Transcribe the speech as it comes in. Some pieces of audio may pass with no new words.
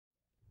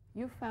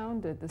You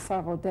founded the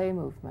Sarvodaya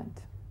movement.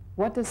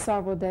 What does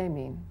Sarvodaya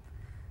mean?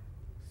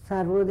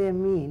 Sarvodaya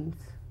means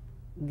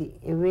the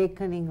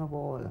awakening of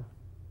all.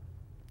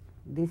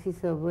 This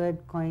is a word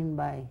coined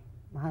by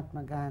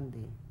Mahatma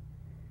Gandhi.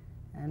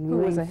 And Who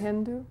was a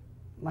Hindu?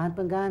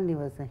 Mahatma Gandhi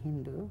was a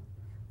Hindu.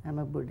 I'm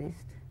a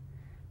Buddhist.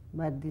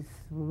 But this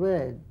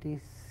word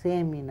is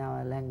same in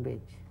our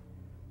language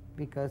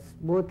because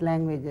both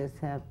languages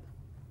have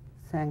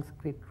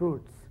Sanskrit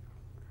roots.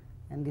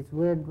 And this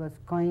word was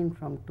coined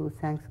from two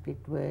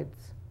Sanskrit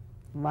words.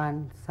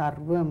 One,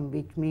 sarvam,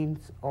 which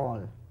means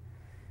all.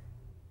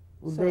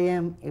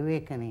 Udayam,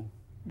 awakening.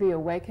 The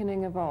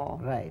awakening of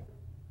all. Right.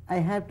 I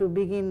have to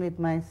begin with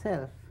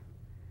myself.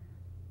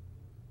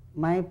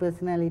 My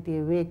personality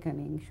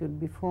awakening should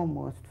be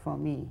foremost for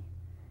me.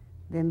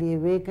 Then the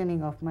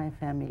awakening of my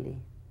family.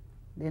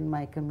 Then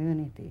my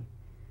community,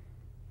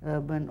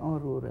 urban or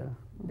rural.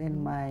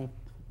 Then my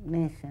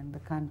nation, the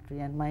country,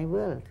 and my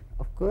world.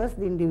 Of course,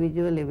 the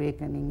individual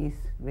awakening is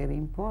very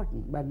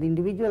important, but the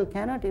individual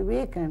cannot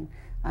awaken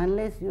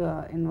unless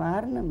your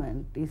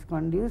environment is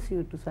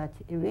conducive to such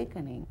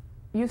awakening.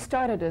 You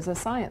started as a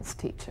science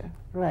teacher.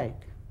 Right.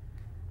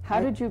 How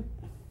did you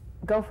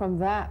go from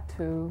that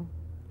to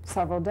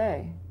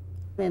Sarvodaya?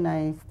 When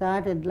I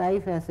started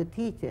life as a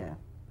teacher,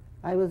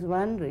 I was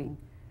wondering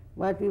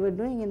what we were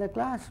doing in the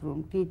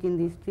classroom, teaching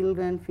these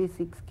children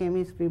physics,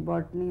 chemistry,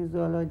 botany,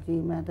 zoology,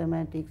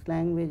 mathematics,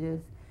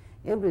 languages,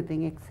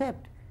 everything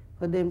except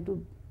for them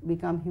to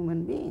become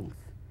human beings.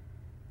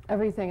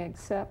 Everything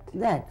except?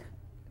 That,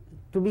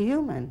 to be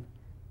human,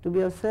 to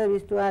be of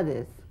service to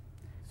others.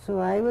 So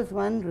I was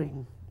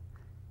wondering,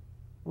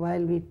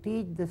 while we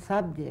teach the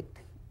subject,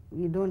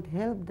 we don't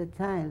help the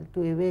child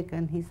to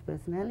awaken his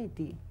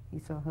personality,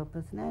 his or her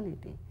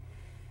personality.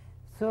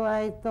 So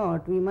I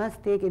thought we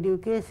must take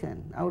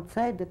education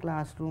outside the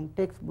classroom,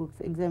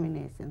 textbooks,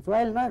 examinations,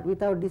 while not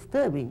without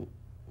disturbing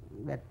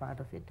that part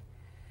of it.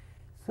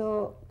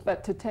 So,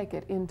 but to take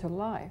it into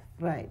life.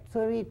 Right.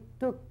 So we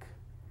took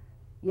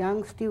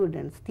young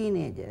students,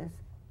 teenagers,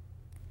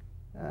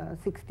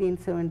 16,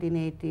 17,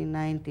 18,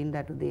 19,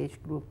 that was the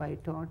age group I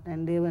taught,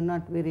 and they were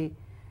not very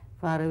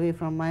far away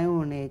from my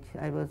own age.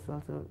 I was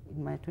also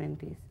in my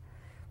 20s.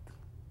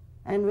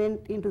 And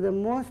went into the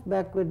most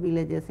backward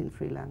villages in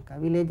Sri Lanka,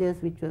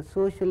 villages which were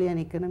socially and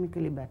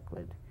economically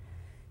backward,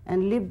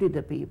 and lived with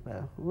the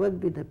people,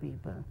 worked with the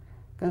people,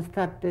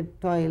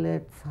 constructed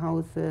toilets,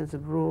 houses,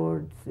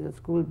 roads,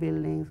 school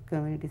buildings,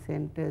 community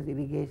centers,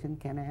 irrigation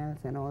canals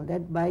and all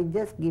that by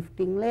just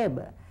gifting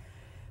labor.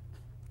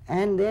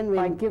 And then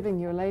by giving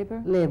your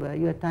labor? Labor,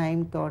 your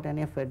time, thought and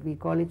effort. We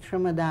call it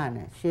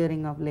shramadana,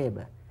 sharing of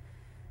labor.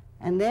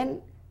 And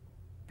then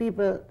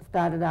people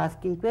started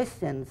asking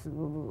questions.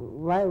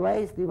 What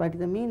is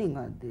the meaning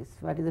of this?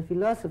 What is the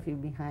philosophy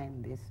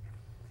behind this?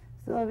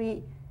 So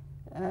we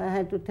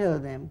had to tell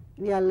them,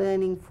 we are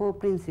learning 4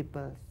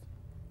 principles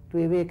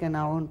to awaken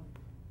our own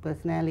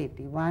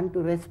personality. 1, to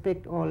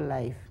respect all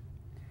life.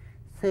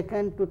 2,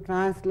 to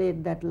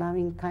translate that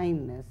loving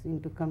kindness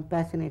into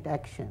compassionate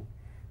action.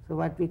 So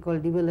what we call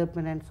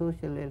development and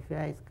social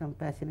welfare is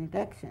compassionate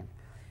action.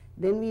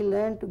 Then we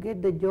learn to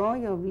get the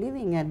joy of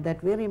living at that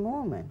very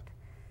moment.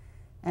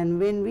 And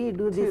when we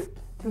do this...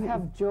 To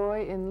have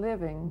joy in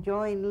living.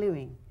 Joy in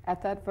living.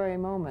 At that very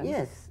moment.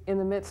 Yes. In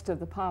the midst of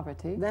the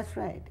poverty. That's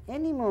right.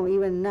 Any moment,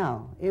 even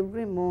now,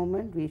 every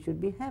moment we should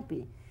be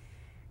happy.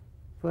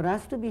 For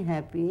us to be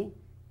happy,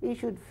 we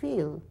should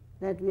feel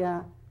that we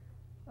are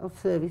of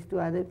service to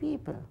other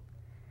people.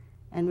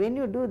 And when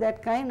you do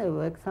that kind of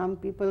work, some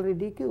people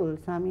ridicule,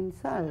 some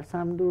insult,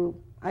 some do...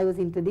 I was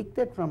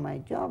interdicted from my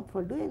job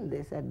for doing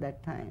this at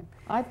that time.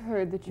 I've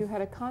heard that you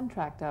had a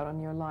contract out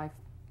on your life.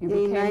 You in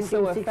became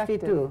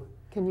 1962. So effective.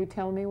 Can you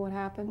tell me what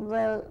happened?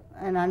 Well,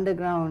 an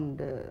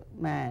underground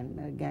man,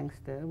 a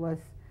gangster, was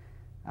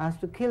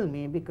asked to kill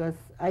me because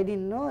I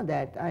didn't know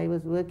that I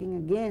was working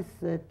against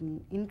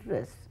certain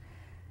interests.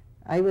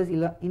 I was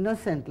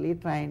innocently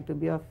trying to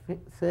be of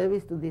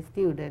service to the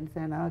students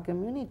and our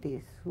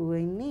communities who were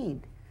in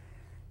need.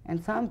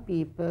 And some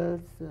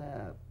people's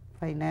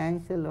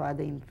financial or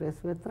other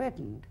interests were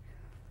threatened.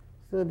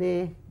 So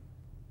they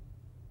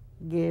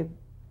gave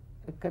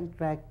a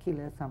contract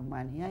killer some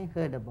money. I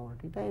heard about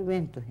it. I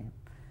went to him.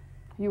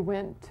 You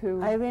went to?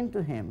 I went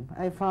to him.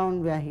 I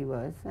found where he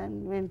was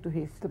and went to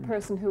his... The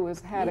person who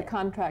had a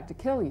contract to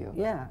kill you?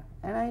 Yeah.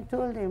 And I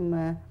told him,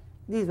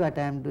 this is what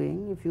I'm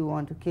doing. If you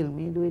want to kill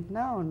me, do it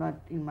now, not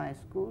in my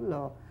school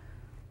or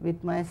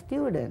with my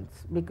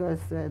students, because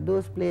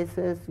those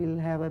places will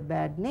have a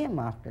bad name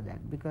after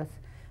that, because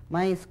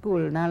my school,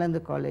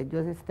 Nalanda College,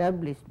 was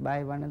established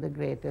by one of the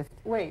greatest...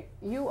 Wait,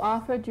 you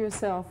offered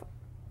yourself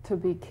to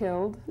be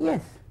killed?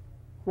 Yes.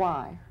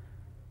 Why?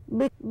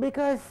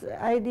 Because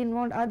I didn't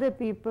want other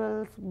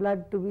people's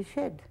blood to be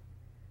shed,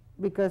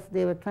 because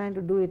they were trying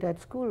to do it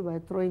at school by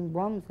throwing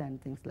bombs and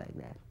things like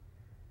that.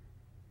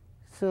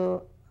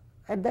 So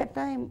at that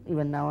time,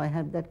 even now I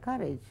have that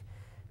courage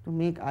to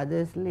make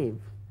others live.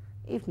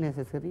 If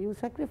necessary, you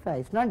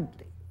sacrifice. Not,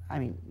 I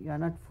mean, you are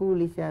not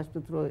foolish as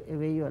to throw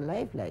away your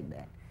life like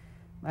that,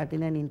 but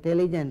in an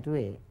intelligent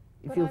way,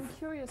 But I'm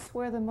curious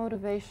where the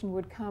motivation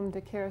would come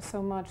to care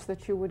so much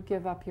that you would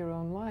give up your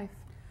own life.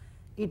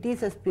 It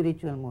is a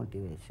spiritual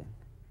motivation.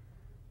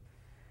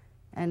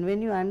 And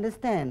when you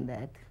understand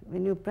that,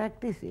 when you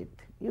practice it,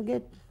 you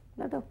get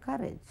a lot of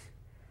courage.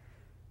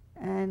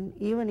 And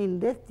even in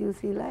death you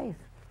see life.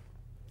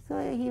 So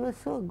he was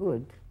so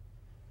good.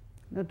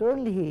 Not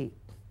only he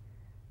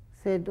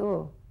said,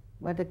 oh,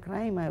 what a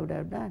crime I would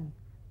have done.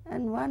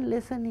 And one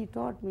lesson he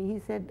taught me, he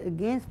said,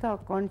 against our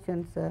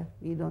conscience, sir,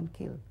 we don't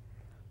kill.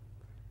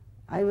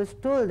 I was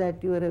told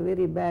that you are a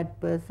very bad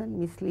person,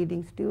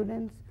 misleading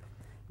students.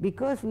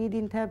 Because we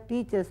didn't have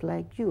teachers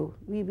like you,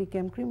 we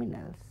became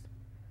criminals.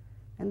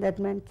 And that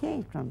man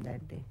changed from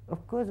that day.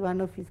 Of course,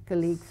 one of his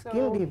colleagues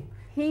killed him.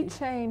 He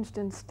changed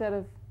instead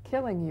of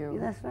killing you.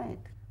 That's right.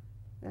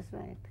 That's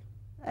right.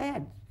 I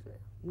had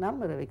a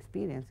number of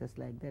experiences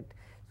like that.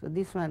 So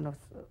this one was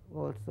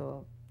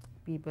also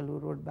people who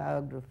wrote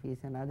biographies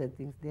and other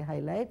things, they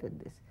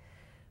highlighted this.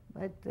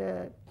 But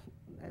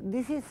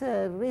this is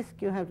a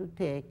risk you have to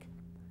take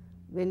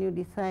when you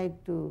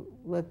decide to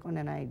work on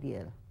an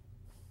ideal.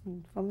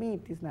 For me,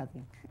 it is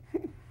nothing.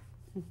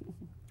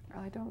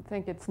 I don't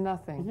think it's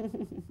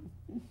nothing.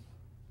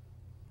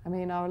 I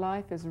mean, our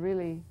life is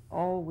really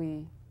all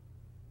we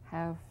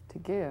have to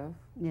give.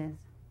 Yes.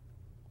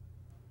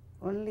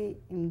 Only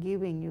in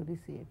giving you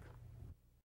receive.